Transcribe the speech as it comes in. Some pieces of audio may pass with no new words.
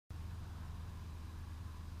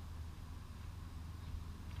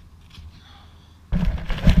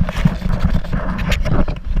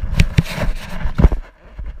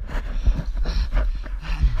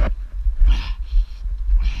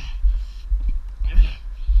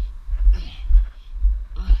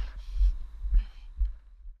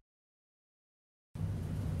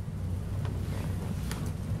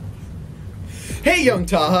Hey, young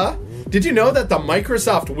Taha! Did you know that the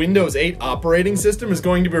Microsoft Windows 8 operating system is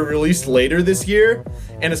going to be released later this year?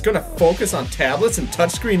 And it's going to focus on tablets and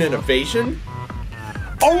touchscreen innovation?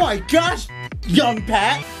 Oh my gosh, young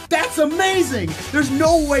Pat! That's amazing! There's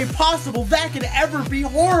no way possible that could ever be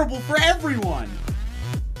horrible for everyone!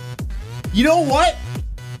 You know what?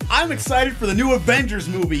 I'm excited for the new Avengers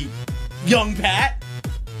movie, young Pat!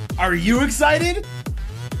 Are you excited?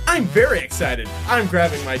 I'm very excited. I'm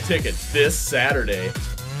grabbing my tickets this Saturday.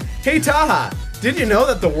 Hey Taha, did you know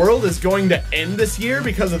that the world is going to end this year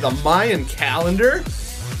because of the Mayan calendar?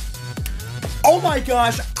 Oh my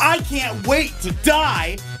gosh, I can't wait to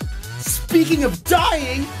die! Speaking of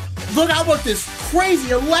dying, look how about this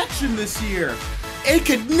crazy election this year! It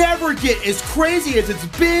could never get as crazy as it's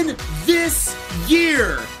been this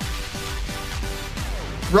year!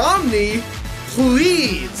 Romney,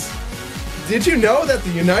 please! Did you know that the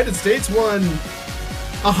United States won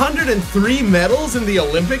 103 medals in the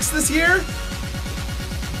Olympics this year?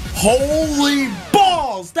 Holy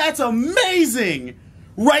balls! That's amazing!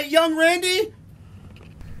 Right, young Randy?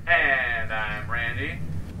 And I'm Randy.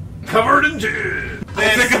 Covered in jizz.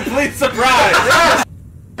 It's a complete surprise!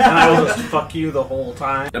 And I will just fuck you the whole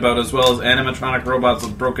time. About as well as animatronic robots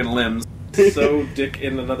with broken limbs. So dick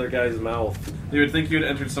in another guy's mouth. You would think you'd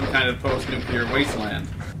entered some kind of post-nuclear wasteland.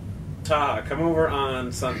 Ta, come over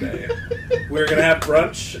on Sunday. We're gonna have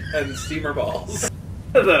brunch and steamer balls.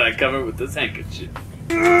 And then I cover with this handkerchief.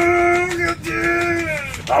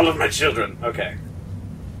 All of my children. Okay.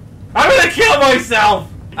 I'm gonna kill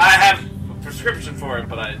myself! I have a prescription for it,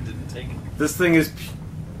 but I didn't take it. This thing is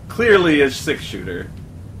clearly a 6-shooter.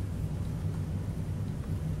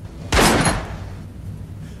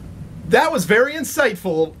 That was very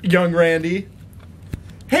insightful, young Randy.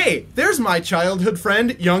 Hey, there's my childhood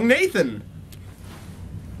friend, young Nathan.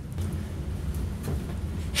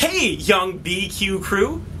 Hey, young BQ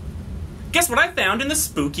crew! Guess what I found in the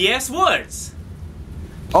spooky-ass woods?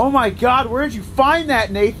 Oh my god, where did you find that,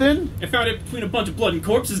 Nathan? I found it between a bunch of blood and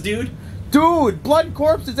corpses, dude. Dude, Blood and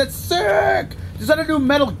Corpses, that's sick! Is that a new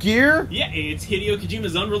Metal Gear? Yeah, it's Hideo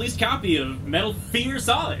Kojima's unreleased copy of Metal Gear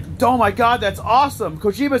Solid. Oh my god, that's awesome!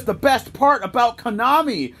 Kojima's the best part about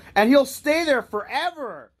Konami, and he'll stay there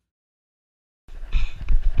forever!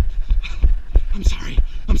 I'm sorry.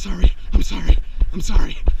 I'm sorry. I'm sorry. I'm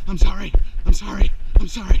sorry. I'm sorry. I'm sorry. I'm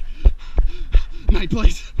sorry. Night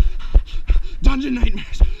Blaze. Dungeon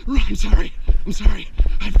Nightmares. I'm sorry. I'm sorry.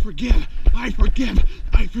 I forgive. I forgive.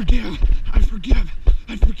 I forgive. I forgive.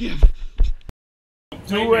 I forgive.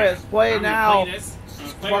 Do it! Play it now!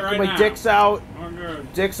 Fucking my dick's out.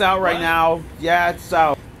 Dick's out right now. Yeah, it's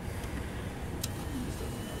out.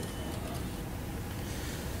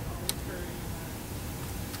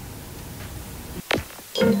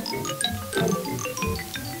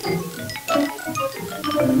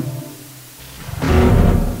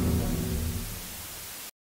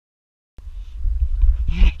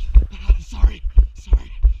 Sorry.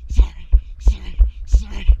 Sorry. Sorry. Sorry.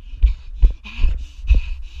 Sorry.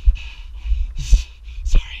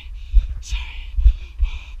 Sorry. Sorry.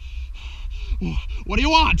 What do you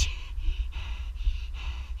want?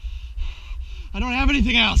 I don't have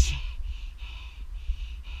anything else.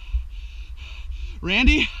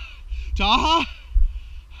 Randy? Taha?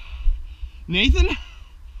 Nathan?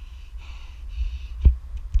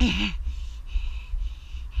 I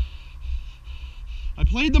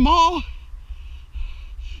played them all.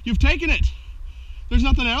 You've taken it. There's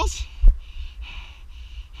nothing else?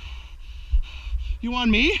 You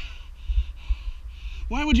want me?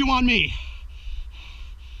 Why would you want me?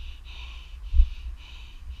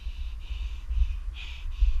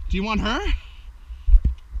 Do you want her?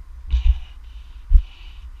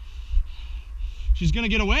 She's gonna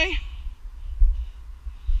get away?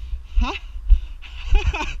 Huh?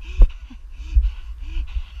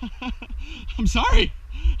 I'm sorry.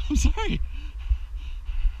 I'm sorry.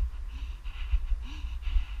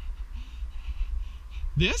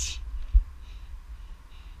 This?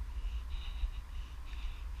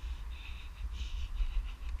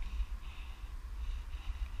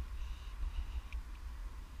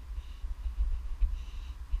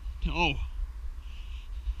 Oh.